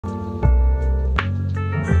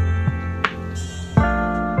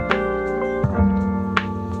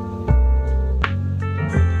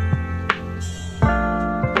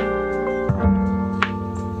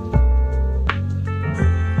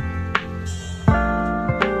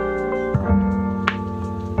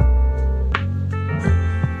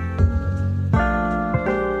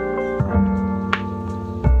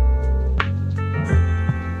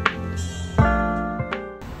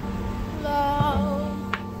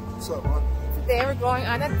Today we're going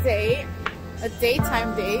on a date, a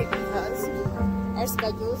daytime date, because our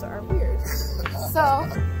schedules are weird. So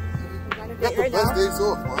we're on a date right now. Best days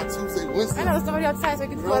off, man. Tuesday, Wednesday. I know, there's nobody outside, so we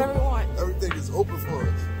can do whatever we want. Everything is open for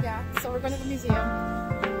us. Yeah, so we're going to the museum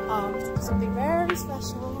to do something very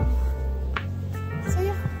special. So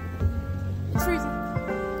yeah, it's freezing.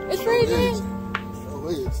 It's freezing.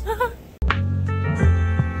 Sure is.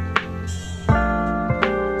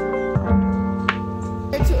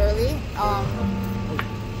 They're too early.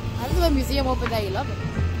 I was at the museum opened at 11,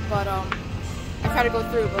 but I tried to go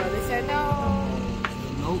through, but they said no.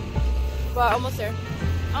 Nope. But almost there.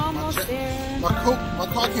 Almost there. My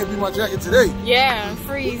car can't be my jacket today. Yeah,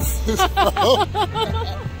 freeze.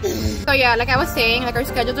 So yeah, like I was saying, like our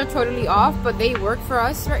schedules are totally off, but they work for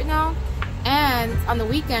us right now. And on the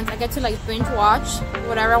weekends, I get to like binge watch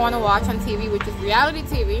whatever I want to watch on TV, which is reality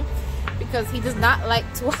TV. Because he does not like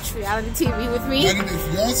to watch reality TV with me. 90 Day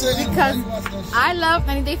Fiance? Because I love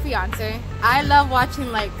 90 Day Fiance. I love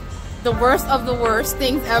watching like the worst of the worst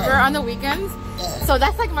things ever on the weekends. So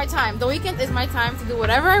that's like my time. The weekend is my time to do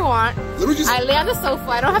whatever I want. I lay on the sofa.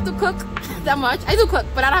 I don't have to cook that much. I do cook,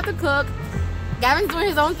 but I don't have to cook. Gavin's doing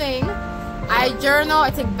his own thing. I journal.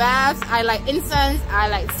 I take baths. I light incense. I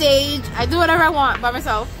light sage. I do whatever I want by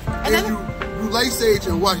myself. And then you light sage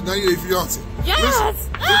and watch 90 Day Fiance. Yes!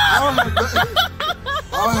 Listen, I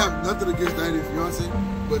don't have nothing against 90 Day Fiance,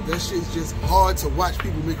 but that shit's just hard to watch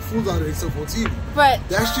people make fools out of themselves on TV. But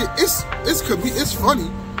that shit, it's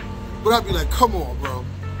funny, but I'd be like, come on, bro.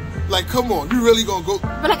 Like, come on, you really gonna go?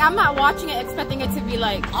 But like, I'm not watching it expecting it to be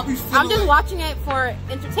like, I'm just watching it for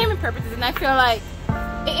entertainment purposes, and I feel like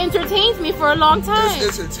it entertains me for a long time.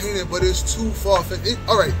 It's entertaining, but it's too far.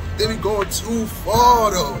 Alright, they be going too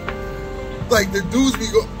far though. Like the dudes be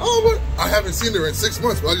go, oh, what? I haven't seen her in 6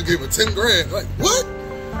 months, but I just gave her 10 grand. Like, what?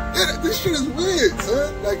 Yeah, this shit is weird,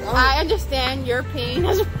 son. Like, I understand your pain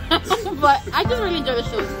as well, but I just really enjoy the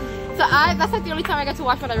shows. So that's like the only time I get to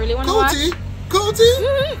watch what I really want to watch. Cool tea.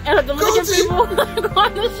 And the Dominican people go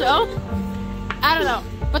on the show. I don't know,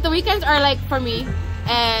 but the weekends are like for me,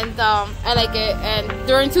 and I like it. And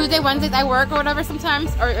during Tuesday, Wednesdays, I work or whatever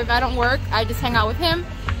sometimes, or if I don't work, I just hang out with him.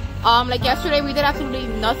 Like yesterday we did absolutely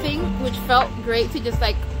nothing, which felt great to just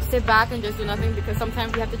like sit back and just do nothing, because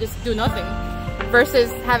sometimes we have to just do nothing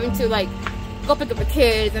versus having to like go pick up the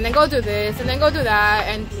kids and then go do this and then go do that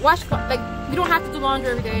and wash, like you don't have to do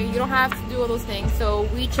laundry every day, you don't have to do all those things. So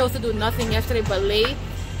we chose to do nothing yesterday but lay,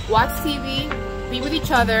 watch TV, be with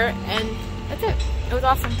each other, and that's it. It was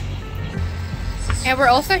awesome. And we're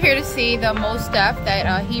also here to see the Most Def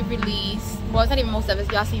that he released. Well, it's not even Most Def, it's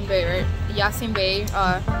Yasin Bey, right? Yasin Bey.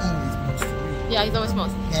 Yeah, he's always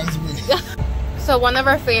most. So one of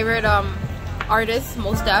our favorite artists,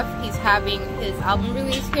 Most Def, he's having his album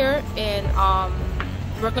release here in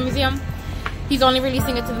Brooklyn Museum. He's only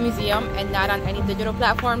releasing it to the museum and not on any digital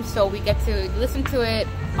platform, so we get to listen to it.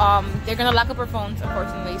 They're gonna lock up our phones,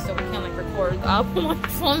 unfortunately, so we can't like record the album on our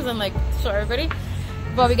phones and like show everybody.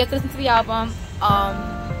 But we get to listen to the album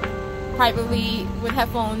privately with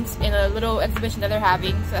headphones in a little exhibition that they're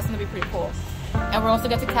having, so that's gonna be pretty cool. And we'll also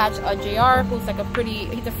get to catch JR, who's like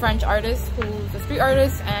he's a French artist who's a street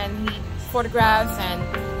artist, and he photographs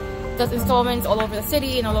and does installments all over the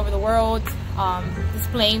city and all over the world,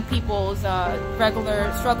 displaying people's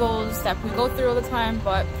regular struggles that we go through all the time.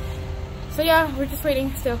 But so yeah, we're just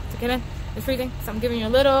waiting still to get in. It's freezing, so I'm giving you a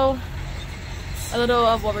little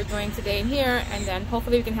of what we're doing today in here, and then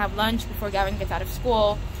hopefully we can have lunch before Gavin gets out of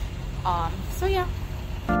school. So yeah.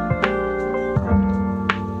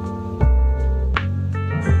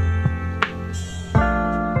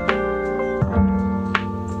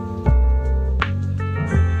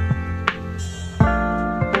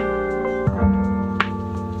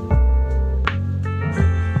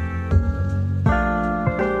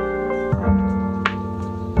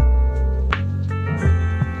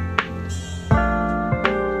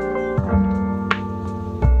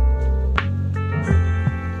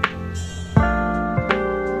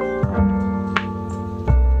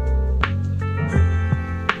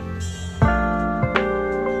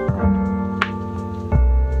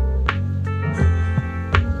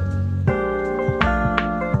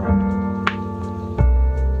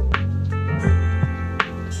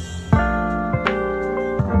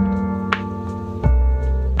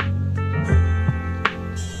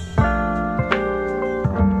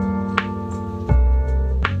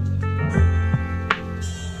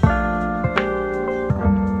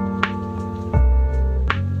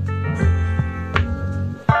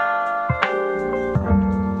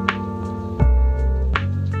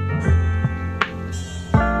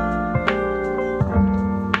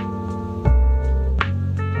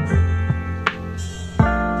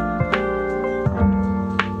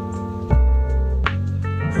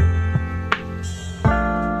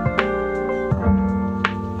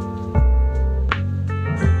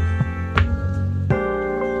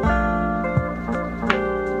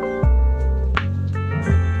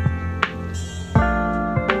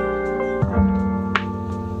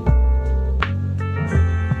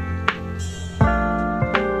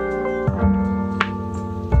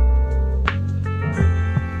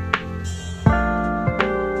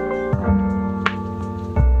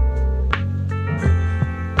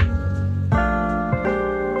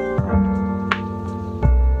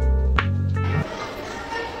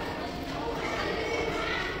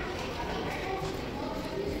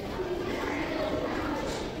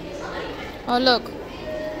 Oh look,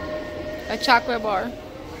 a chocolate bar.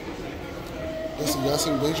 Y'all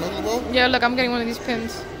seen Big Chocolate Bar? Yeah, look, I'm getting one of these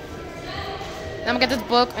pins. I'm gonna get this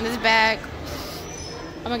book and this bag.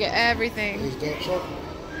 I'm gonna get everything. It's dark chocolate.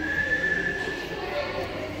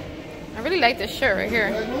 I really like this shirt right here.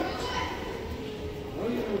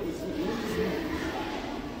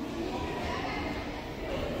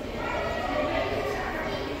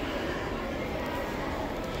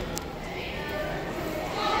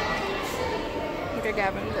 Look at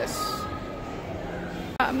Gavin, this.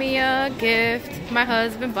 Bought me a gift. My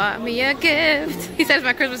husband bought me a gift. He says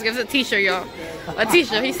my Christmas gift is a t-shirt, y'all. A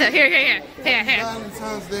t-shirt. He said, here.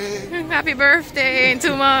 Valentine's Day. Happy birthday in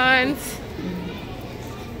 2 months.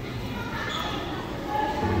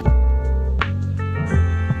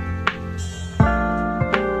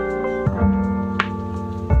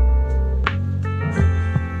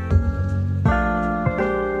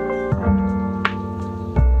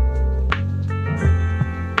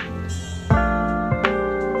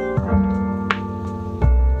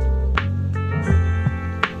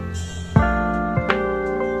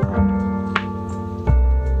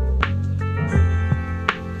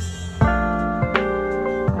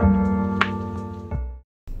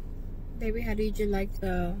 Baby, how did you like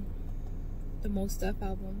the Most Stuff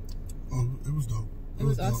album? Oh, it was dope. It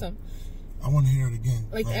was awesome. I want to hear it again.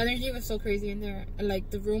 Like the energy was so crazy in there. And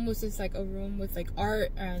like the room was just like a room with like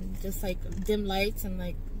art and just like dim lights and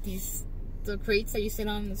like the crates that you sit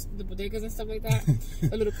on, the bodegas and stuff like that.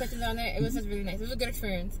 The little cushions on it. It was just really nice. It was a good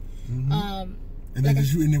experience. Mm-hmm. And then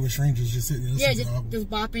just you in there with strangers just sitting there. Yeah, just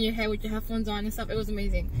bopping your head with your headphones on and stuff. It was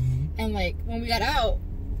amazing. Mm-hmm. And like when we got out,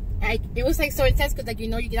 it was like so intense because like you're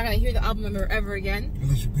not gonna hear the album ever again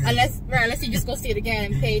unless you just go see it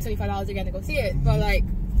again and pay $25 again to go see it. But like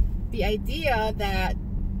the idea that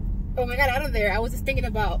when we got out of there, I was just thinking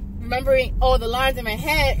about remembering all the lines in my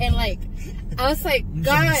head and like I was like,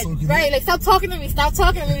 God, right? Like stop talking to me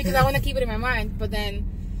because I want to keep it in my mind. But then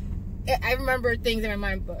I remember things in my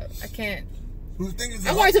mind, but I can't. Well, the thing is,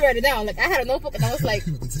 I wanted to write it down. Like I had a notebook and I was like,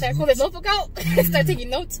 should I pull this notebook out? Start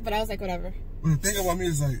taking notes, but I was like, whatever. Well, the thing about me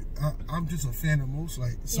is like I'm just a fan of most.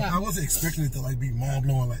 Like, so I wasn't expecting it to like be mind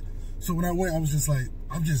blowing. Like, so when I went, I was just like,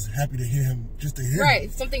 I'm just happy to hear him, just to hear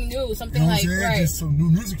him. Something new, something you know like just some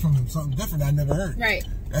new music from him, something different I never heard. Right.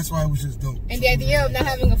 That's why it was just dope. And so the idea of not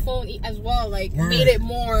having a phone as well, like made it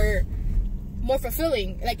more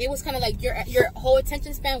fulfilling. Like it was kind of like your whole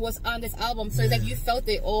attention span was on this album, so it's like you felt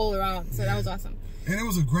it all around. So that was awesome. And it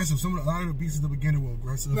was aggressive. A lot of the beats at the beginning were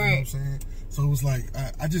aggressive. Right. You know what I'm saying? So it was like,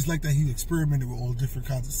 I just like that he experimented with all different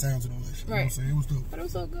kinds of sounds and all that shit. You know what I'm saying? It was dope. But it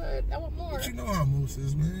was so good. I want more. But you know how Mos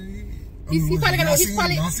is, man. He's probably gonna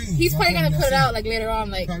put it out like later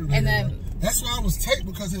on, like, and then. That's why I was tight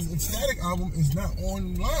because his Ecstatic album is not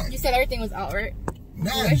online. You said everything was out, right?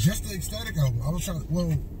 Nah, it's just the Ecstatic album. I was trying.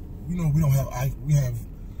 Well, you know, we have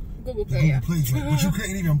Google Play, right? But you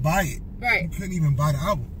couldn't even buy it. Right. You couldn't even buy the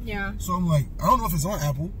album. Yeah. So I'm like, I don't know if it's on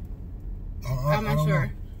Apple. I'm not sure.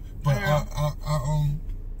 Know. But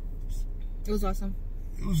it was awesome.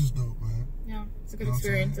 It was just dope, man. Yeah, it's a good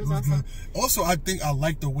experience. It was awesome. Good. Also, I think I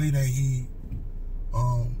like the way that he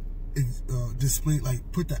displayed,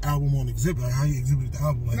 like, put the album on exhibit, like how he exhibited the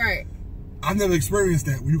album. Like, right. I've never experienced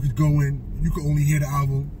that where you could go in, you could only hear the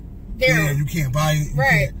album. Yeah, you can't buy it.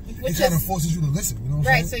 Right. It kind of forces you to listen. You know what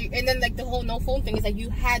I'm saying? So and then like the whole no phone thing is like you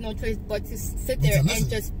had no choice but to sit there and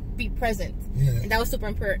just be present. Yeah. And that was super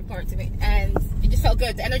important to me, and it just felt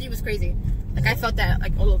good. The energy was crazy. Like I felt that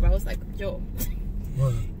like all over. I was like, Joe,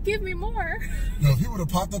 give me more. No, if he would have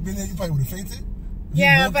popped up in there, you probably would have fainted.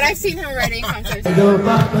 Yeah, but I've seen him already in concerts.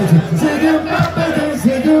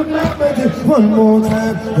 One more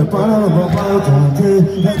time, the bottom of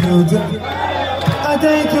I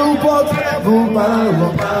thank you for travel, I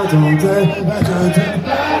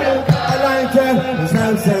like that.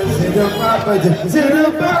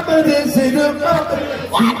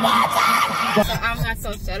 I'm not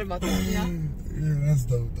so sad about that, you know? Yeah, that's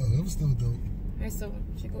dope, though. It was still dope. Alright, so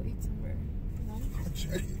we should go eat somewhere. No? I'll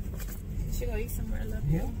check it. We should go eat somewhere, I love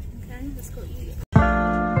you. Okay, let's go eat.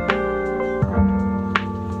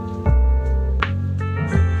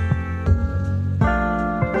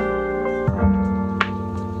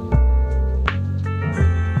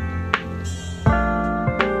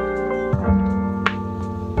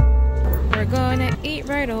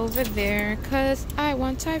 Right over there because I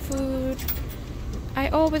want Thai food. I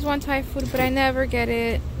always want Thai food, but I never get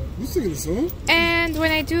it. You singing the song? And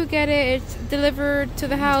when I do get it, it's delivered to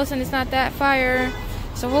the house and it's not that fire.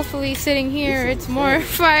 So hopefully sitting here, it's more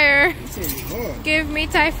fire. Give me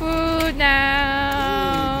Thai food now.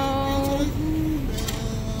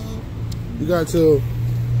 You got till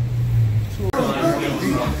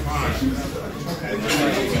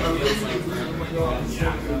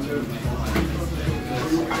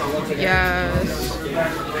Yes. You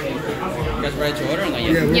guys ready to order or not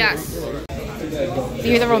yet? Yeah, Yes. Do you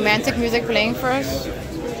hear the romantic music playing for us?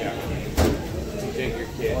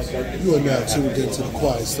 You are now tuned into the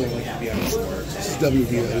Quiet Storm. This is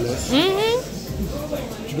WBLS. Mm-hmm.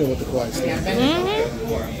 You know what the Quiet Storm is? Mm-hmm.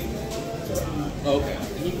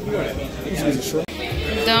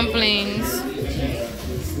 Dumplings.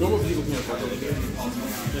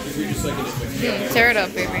 Tear it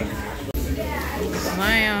up, baby.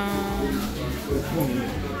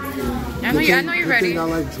 I know you're ready. I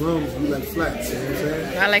like drums, you like flats, you know what I'm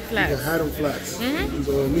saying? I like You flats. can have them flats. Mm-hmm. These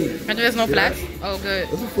are on me. And there's no See flats? that? Oh, good.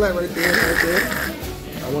 There's a flat right there, right there.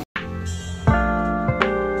 I want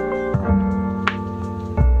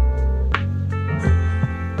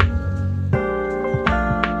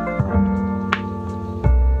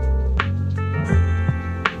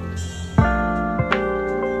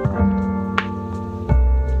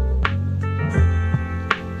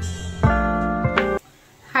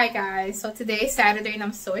Hi guys, so today is Saturday and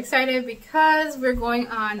I'm so excited because we're going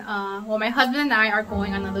on, well, my husband and I are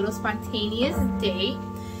going on a little spontaneous date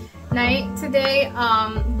night today.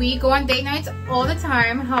 We go on date nights all the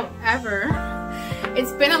time. However,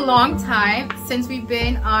 it's been a long time since we've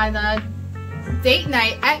been on a date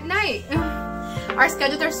night at night. Our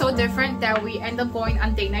schedules are so different that we end up going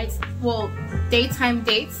on date nights, well, daytime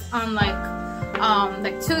dates on like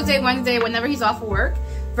Tuesday, Wednesday, whenever he's off of work,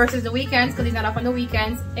 versus the weekends because he's not off on the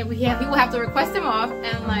weekends, and we will have to request him off,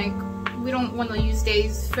 and like we don't want to use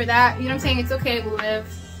days for that. You know what I'm saying? It's okay. We'd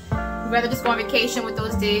rather just go on vacation with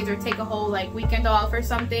those days or take a whole like weekend off or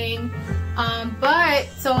something. But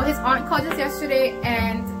so his aunt called us yesterday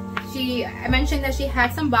and I mentioned that she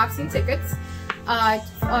had some boxing tickets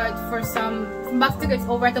for some boxing tickets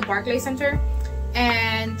over at the Barclays Center,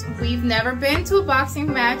 and we've never been to a boxing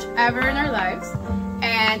match ever in our lives.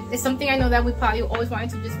 And it's something I know that we probably always wanted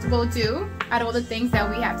to just go do out of all the things that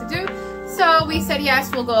we have to do. So we said yes,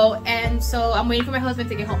 we'll go. And so I'm waiting for my husband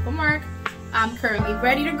to get home from work. I'm currently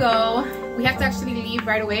ready to go. We have to actually leave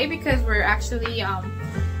right away because we're actually a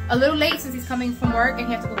little late since he's coming from work and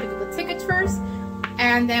he has to go pick up the tickets first.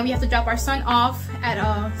 And then we have to drop our son off at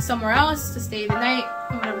somewhere else to stay the night,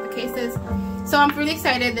 or whatever the case is. So I'm really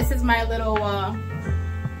excited. This is my little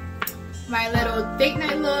date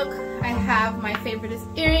night look. I have my favorite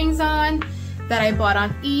earrings on that I bought on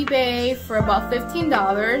eBay for about $15.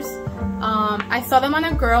 I saw them on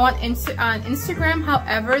a girl on Instagram.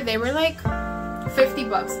 However, they were like 50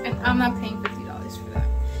 bucks and I'm not paying $50 for that.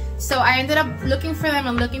 So I ended up looking for them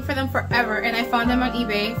and looking for them forever, and I found them on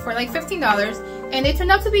eBay for like $15, and they turned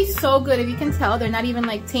out to be so good. If you can tell, they're not even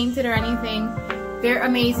like tainted or anything. They're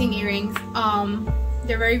amazing earrings.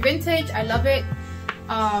 They're very vintage. I love it.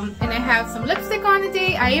 And I have some lipstick on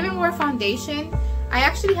today. I even wore foundation. I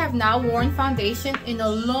actually have not worn foundation in a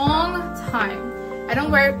long time. I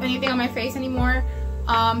don't wear anything on my face anymore.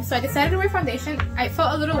 So I decided to wear foundation. I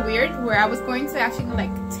felt a little weird where I was going to actually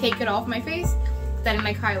like take it off my face. I didn't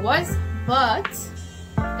like how it was, but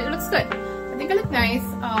it looks good. I think I look nice.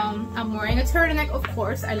 I'm wearing a turtleneck, of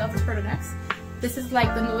course. I love turtlenecks. This is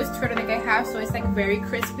like the newest turtleneck I have, so it's like very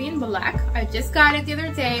crispy and black. I just got it the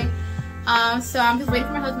other day. So I'm just waiting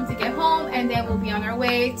for my husband to get home, and then we'll be on our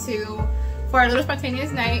way for our little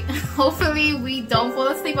spontaneous night. Hopefully we don't fall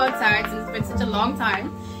asleep outside since it's been such a long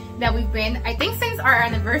time that we've been. I think since our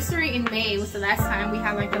anniversary in May was the last time we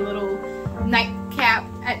had like a little nightcap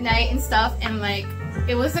at night and stuff, and like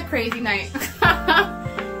it was a crazy night.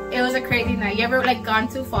 It was a crazy night. You ever like gone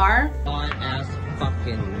too far? On as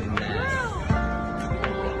fucking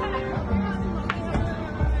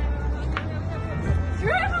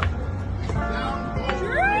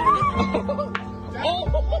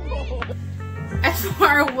As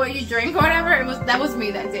far as what you drink or whatever, that was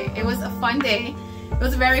me that day. It was a fun day. It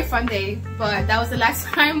was a very fun day, but that was the last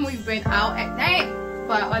time we've been out at night.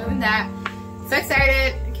 But other than that, so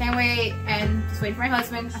excited, can't wait, and just wait for my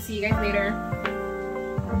husband. I'll see you guys later.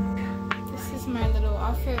 This is my little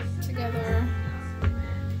outfit together.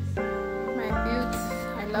 My boots.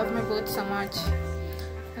 I love my boots so much.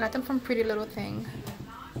 I got them from Pretty Little Thing.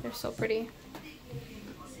 They're so pretty.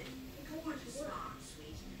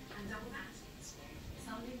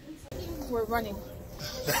 We're running.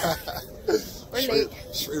 We're late.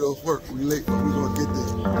 Straight off work. We late, but we gonna get there.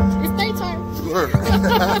 It's nighttime. Sure.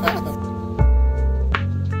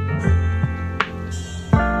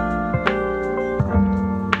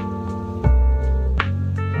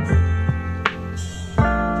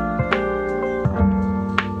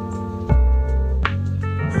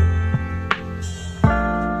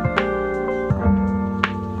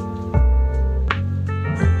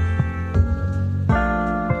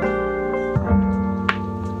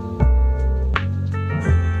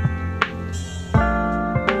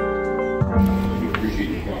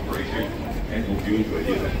 tunes with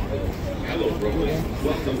you. Hello, Brooklyn.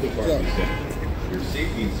 Welcome to Party Center. Your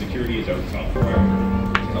safety and security is our top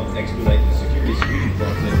priority. To help expedite the security screening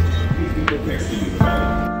process, please be prepared to do the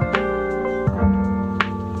following.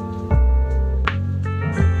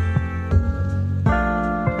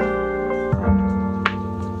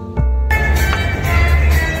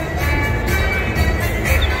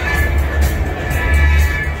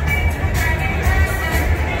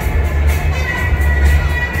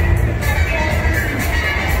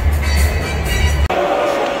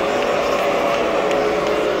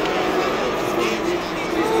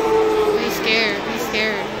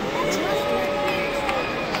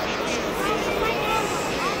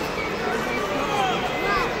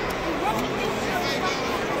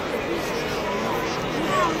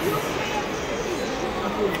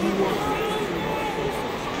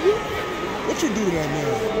 What you do right now?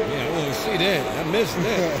 Yeah, I want to see that. I missed that.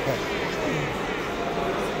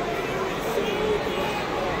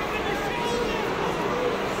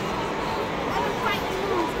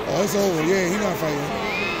 Oh, it's over. Yeah, he's not fighting.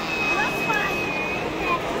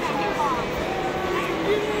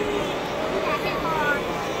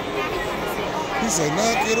 He said,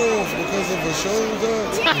 knock it off because of a shoulder.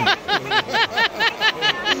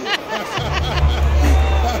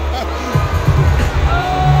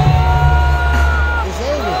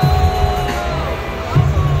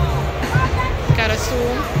 Gotta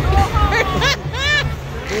soooo.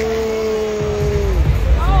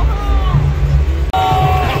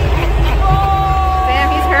 Damn,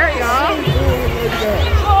 he's hurt, y'all.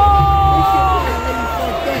 Damn.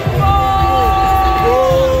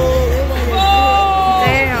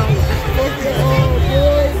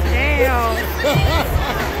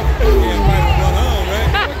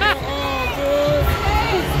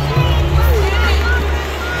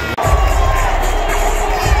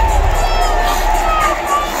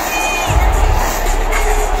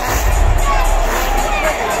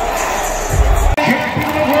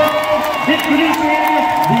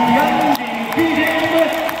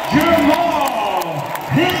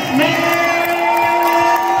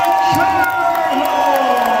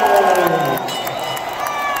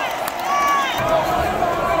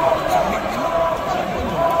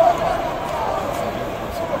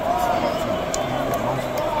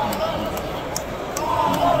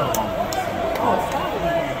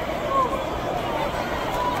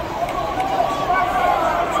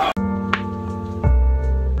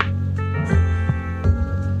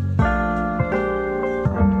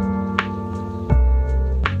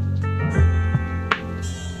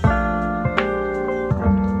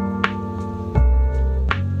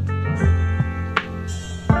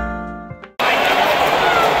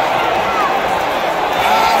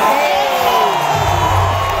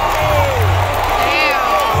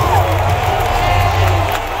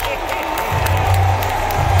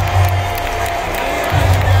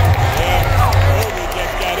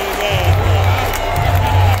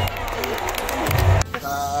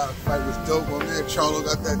 Charlo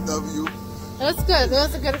got that W. It was good. It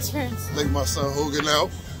was a good experience. Laid my son Hogan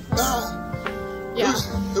out. Yeah.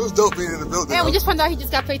 It was dope being in the building. Yeah, we just found out he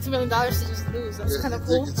just got paid $2 million to just lose. That's kind of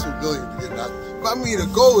cool. $2 billion to get knocked. But I mean, the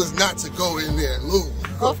goal is not to go in there and lose.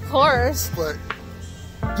 Of course. But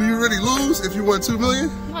do you really lose if you won $2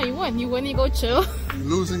 million? No, you win. You win, you go chill. You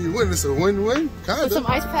lose and you win. It's a win-win. Kinda. Put some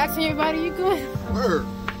ice packs on your body, you good. Word.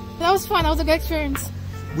 That was fun. That was a good experience.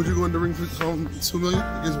 Would you go in the ring for $2 million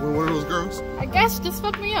against one of those girls? I guess just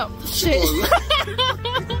fuck me up. Shit. You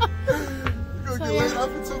gonna get laid out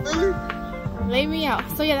for $2 million? Lay me out.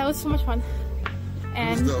 So yeah, that was so much fun.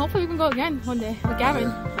 And hopefully we can go again one day with Gavin.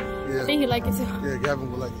 Yeah. I think he'd like it too. Yeah, Gavin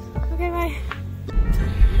would like it. Okay, bye.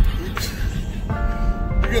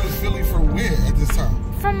 You got a Philly from where at this time?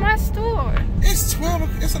 From my store. It's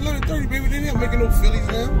 12. It's 11:30, baby. They ain't making no Phillies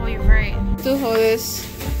now. Oh, you're right. Do hold this.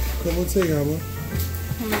 Como te llama?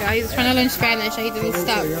 Oh my god, he's trying to learn Spanish and he didn't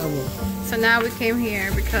stop. So now we came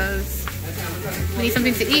here because we need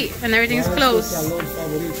something to eat and everything is closed.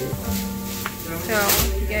 So,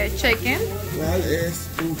 get chicken. ¿Cuál es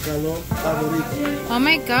tu calor favorito? Oh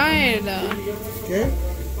my god. ¿Qué?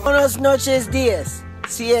 Buenas noches, 10,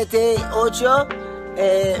 7, 8.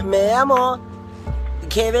 Me llamo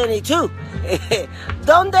Kevin y tú.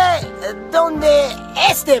 ¿Dónde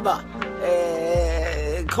Esteban?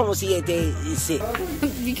 ¿Cómo se dice?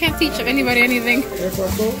 You can't teach anybody anything. ¿Qué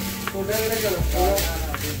pasó?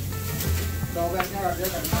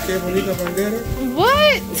 ¿Qué bonita bandera?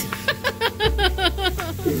 What?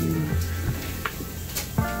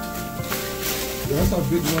 That's how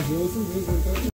big my voice is.